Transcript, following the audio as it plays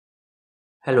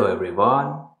Hello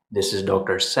everyone, this is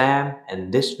Dr. Sam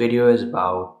and this video is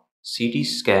about CT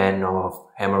scan of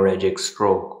hemorrhagic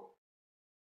stroke.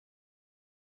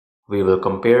 We will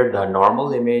compare the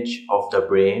normal image of the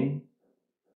brain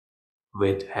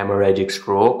with hemorrhagic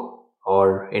stroke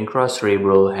or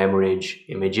intracerebral hemorrhage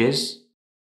images.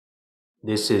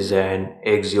 This is an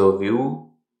axial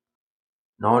view,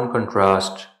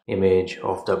 non-contrast image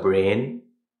of the brain.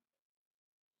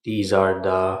 These are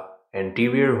the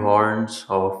anterior horns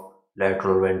of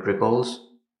lateral ventricles.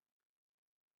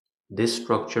 This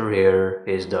structure here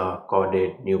is the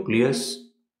caudate nucleus.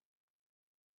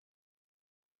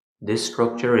 This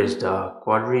structure is the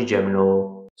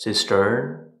quadrigeminal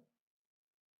cistern,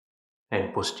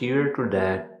 and posterior to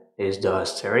that is the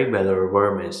cerebellar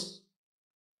vermis.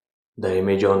 The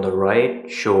image on the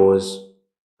right shows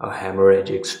a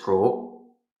hemorrhagic stroke.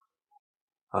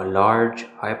 A large,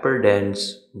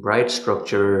 hyperdense, bright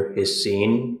structure is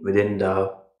seen within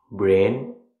the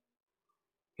brain.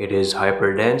 It is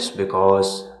hyperdense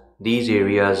because these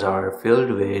areas are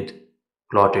filled with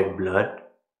clotted blood.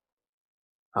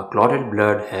 A clotted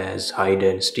blood has high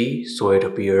density, so it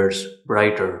appears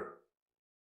brighter.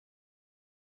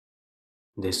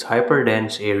 This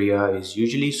hyperdense area is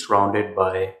usually surrounded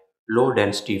by low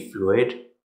density fluid.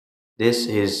 This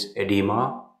is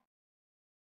edema.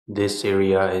 This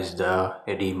area is the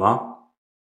edema.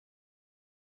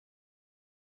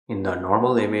 In the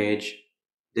normal image,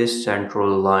 this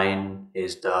central line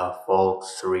is the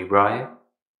falx cerebri,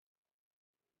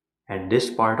 and this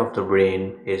part of the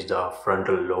brain is the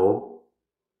frontal lobe.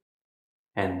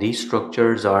 And these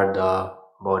structures are the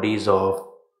bodies of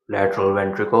lateral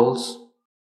ventricles.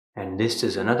 And this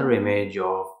is another image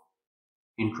of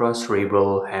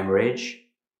intracerebral hemorrhage.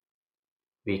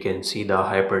 We can see the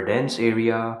hyperdense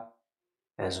area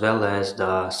as well as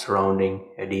the surrounding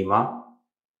edema.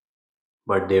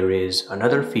 But there is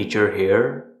another feature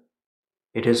here.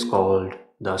 It is called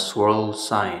the swirl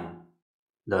sign.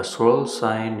 The swirl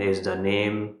sign is the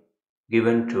name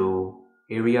given to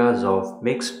areas of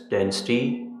mixed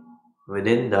density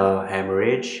within the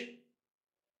hemorrhage.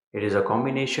 It is a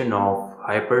combination of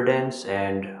hyperdense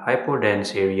and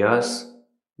hypodense areas,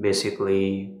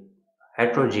 basically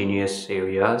heterogeneous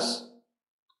areas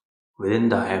within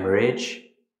the hemorrhage.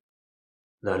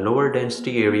 The lower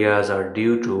density areas are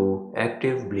due to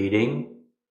active bleeding,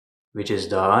 which is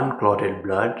the unclotted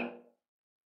blood,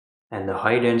 and the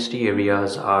high density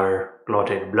areas are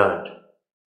clotted blood.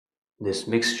 This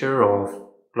mixture of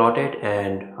clotted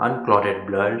and unclotted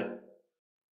blood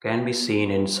can be seen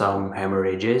in some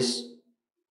hemorrhages.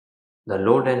 The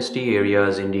low density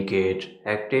areas indicate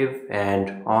active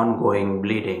and ongoing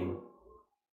bleeding.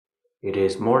 It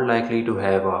is more likely to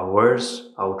have a worse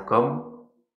outcome.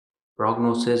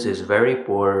 Prognosis is very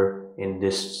poor in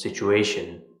this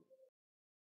situation.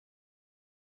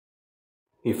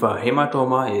 If a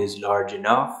hematoma is large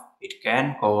enough, it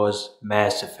can cause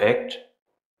mass effect,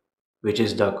 which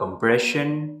is the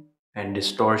compression and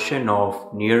distortion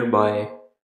of nearby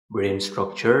brain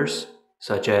structures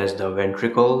such as the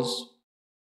ventricles.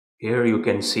 Here you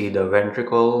can see the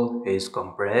ventricle is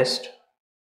compressed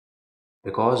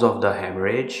because of the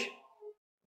hemorrhage.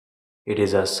 It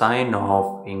is a sign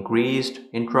of increased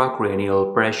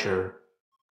intracranial pressure.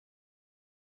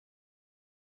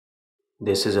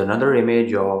 This is another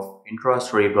image of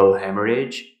intracerebral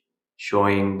hemorrhage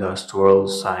showing the swirl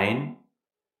sign.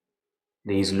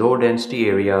 These low density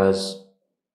areas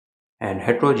and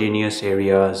heterogeneous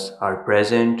areas are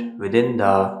present within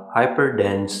the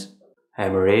hyperdense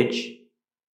hemorrhage.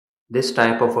 This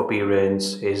type of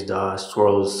appearance is the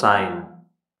swirl sign.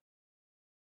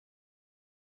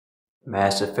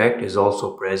 Mass effect is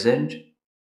also present.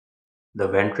 The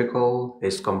ventricle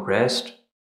is compressed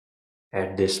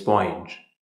at this point.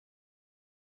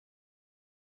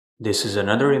 This is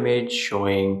another image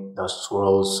showing the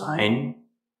swirl sign.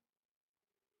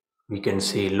 We can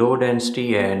see low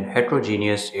density and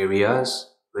heterogeneous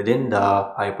areas within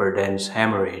the hyperdense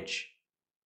hemorrhage.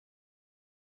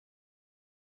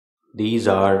 These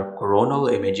are coronal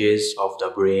images of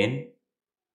the brain.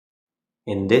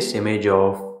 In this image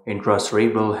of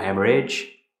intracerebral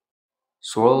hemorrhage,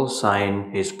 swirl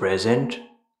sign is present.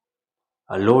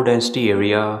 A low density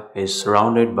area is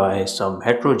surrounded by some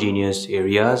heterogeneous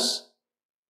areas,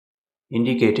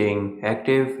 indicating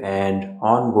active and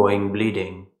ongoing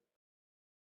bleeding.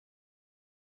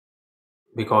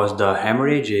 Because the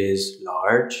hemorrhage is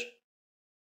large,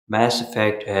 mass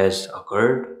effect has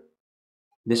occurred.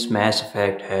 This mass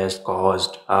effect has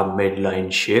caused a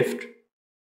midline shift.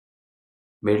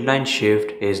 Midline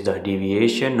shift is the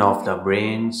deviation of the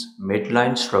brain's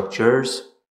midline structures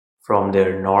from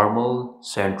their normal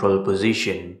central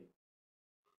position.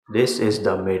 This is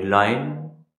the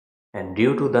midline, and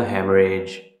due to the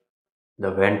hemorrhage,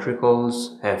 the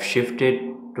ventricles have shifted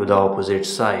to the opposite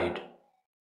side.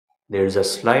 There is a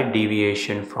slight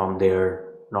deviation from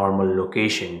their normal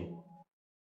location.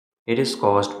 It is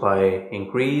caused by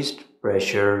increased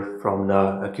pressure from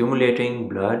the accumulating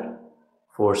blood,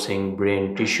 forcing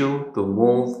brain tissue to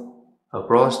move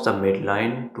across the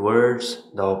midline towards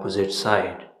the opposite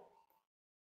side.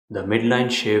 The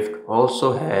midline shift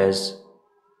also has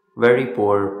very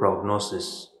poor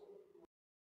prognosis.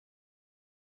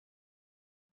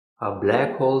 A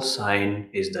black hole sign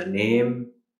is the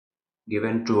name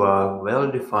given to a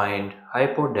well-defined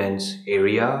hypodense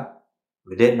area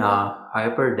within a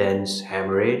hyperdense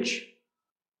hemorrhage.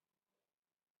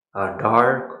 A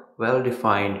dark,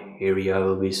 well-defined area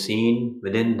will be seen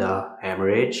within the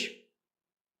hemorrhage.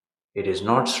 It is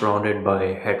not surrounded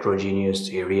by heterogeneous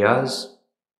areas.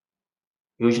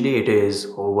 Usually it is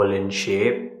oval in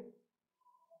shape.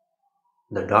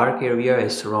 The dark area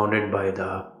is surrounded by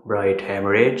the bright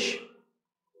hemorrhage.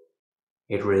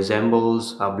 It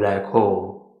resembles a black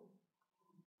hole.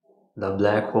 The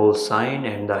black hole sign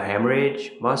and the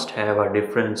hemorrhage must have a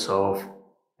difference of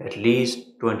at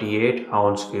least 28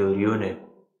 Hounsfield unit.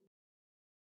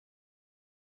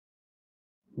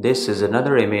 This is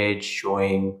another image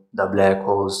showing the black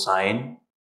hole sign.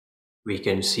 We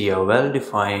can see a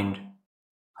well-defined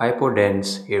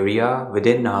hypodense area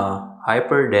within a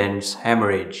hyperdense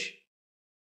hemorrhage.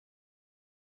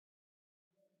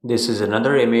 This is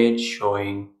another image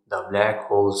showing the black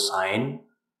hole sign.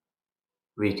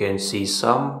 We can see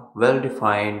some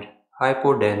well-defined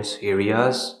hypodense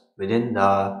areas within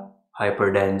the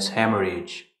hyperdense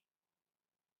hemorrhage.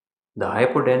 The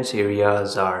hypodense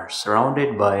areas are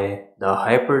surrounded by the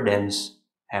hyperdense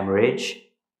hemorrhage,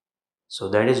 so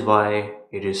that is why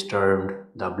it is termed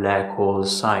the black hole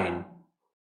sign.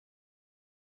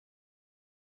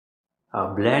 A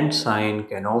blend sign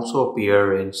can also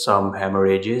appear in some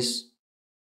hemorrhages.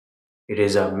 It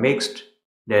is a mixed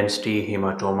density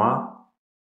hematoma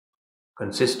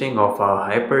consisting of a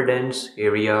hyperdense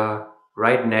area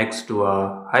right next to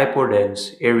a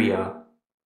hypodense area.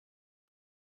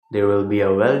 There will be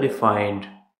a well-defined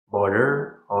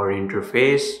border or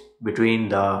interface between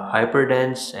the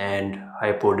hyperdense and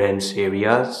hypodense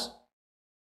areas.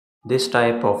 This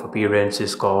type of appearance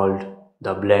is called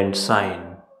the blend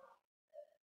sign.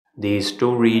 These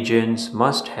two regions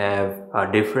must have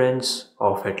a difference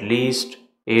of at least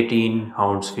 18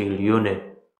 Hounsfield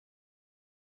unit.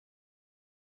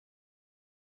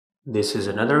 This is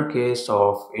another case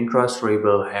of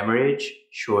intracerebral hemorrhage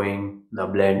showing the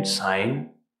blend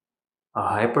sign. A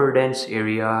hyperdense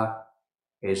area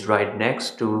is right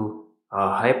next to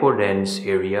a hypodense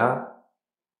area,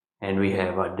 and we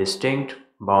have a distinct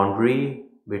boundary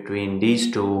between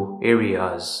these two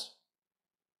areas.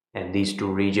 And these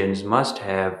two regions must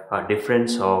have a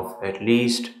difference of at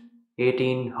least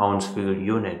 18 Hounsfield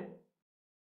unit.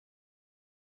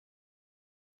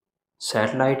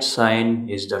 Satellite sign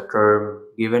is the term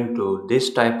given to this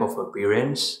type of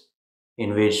appearance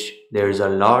in which there is a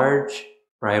large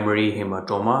primary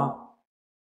hematoma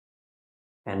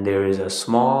and there is a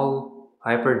small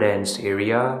hyperdense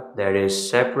area that is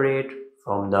separate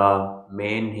from the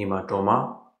main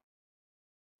hematoma.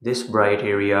 This bright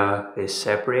area is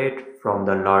separate from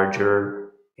the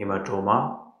larger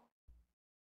hematoma.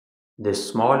 This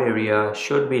small area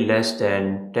should be less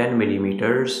than 10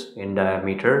 millimeters in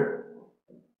diameter,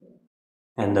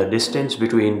 and the distance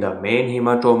between the main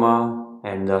hematoma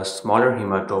and the smaller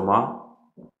hematoma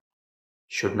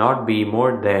should not be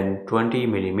more than 20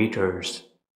 millimeters.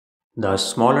 The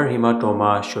smaller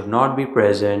hematoma should not be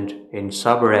present in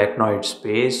subarachnoid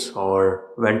space or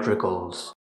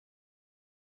ventricles.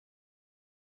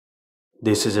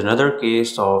 This is another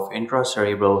case of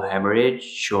intracerebral hemorrhage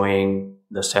showing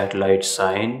the satellite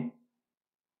sign.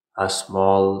 A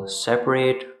small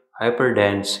separate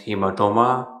hyperdense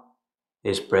hematoma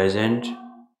is present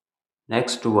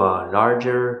next to a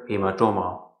larger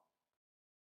hematoma.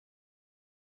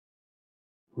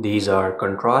 These are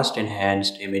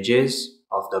contrast-enhanced images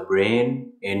of the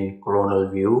brain in coronal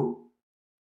view.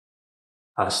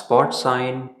 A spot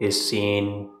sign is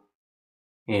seen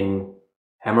in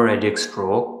hemorrhagic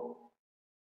stroke.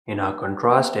 In a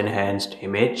contrast-enhanced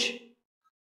image,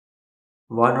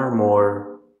 one or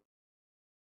more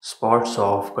spots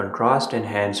of contrast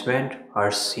enhancement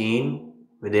are seen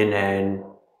within an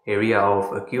area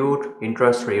of acute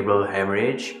intracerebral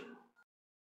hemorrhage.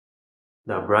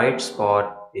 The bright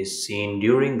spot is seen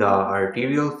during the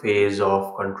arterial phase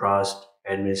of contrast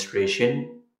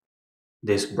administration.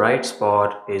 This bright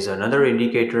spot is another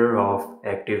indicator of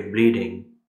active bleeding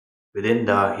within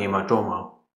the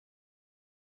hematoma.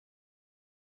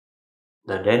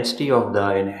 The density of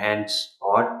the enhanced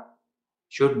spot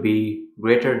should be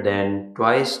greater than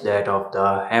twice that of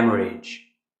the hemorrhage,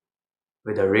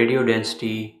 with a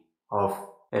radiodensity of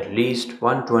at least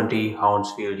 120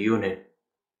 Hounsfield unit.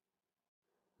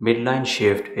 Midline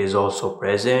shift is also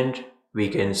present. We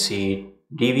can see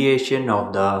deviation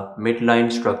of the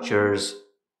midline structures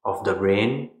of the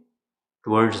brain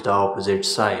towards the opposite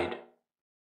side.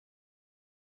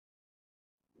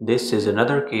 This is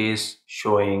another case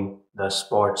showing the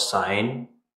spot sign.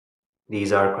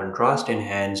 These are contrast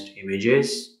enhanced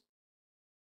images.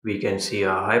 We can see a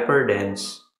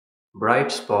hyperdense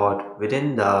bright spot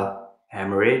within the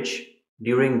hemorrhage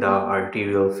during the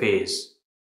arterial phase.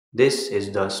 This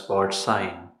is the spot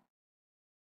sign.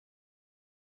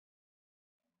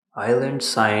 Island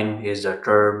sign is the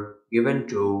term given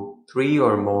to 3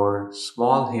 or more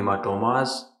small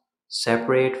hematomas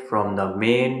separate from the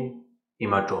main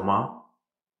hematoma.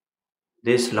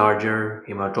 This larger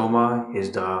hematoma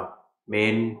is the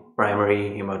main primary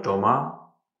hematoma,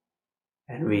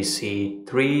 and we see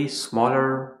 3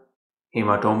 smaller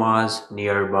hematomas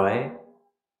nearby.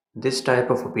 This type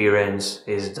of appearance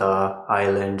is the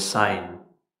island sign.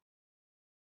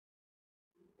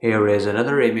 Here is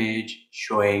another image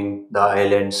showing the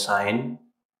island sign.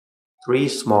 3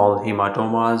 small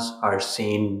hematomas are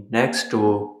seen next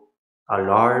to a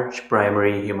large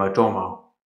primary hematoma.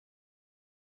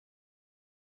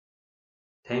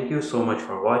 Thank you so much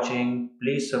for watching.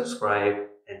 Please subscribe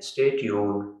and stay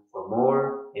tuned for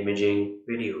more imaging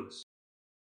videos.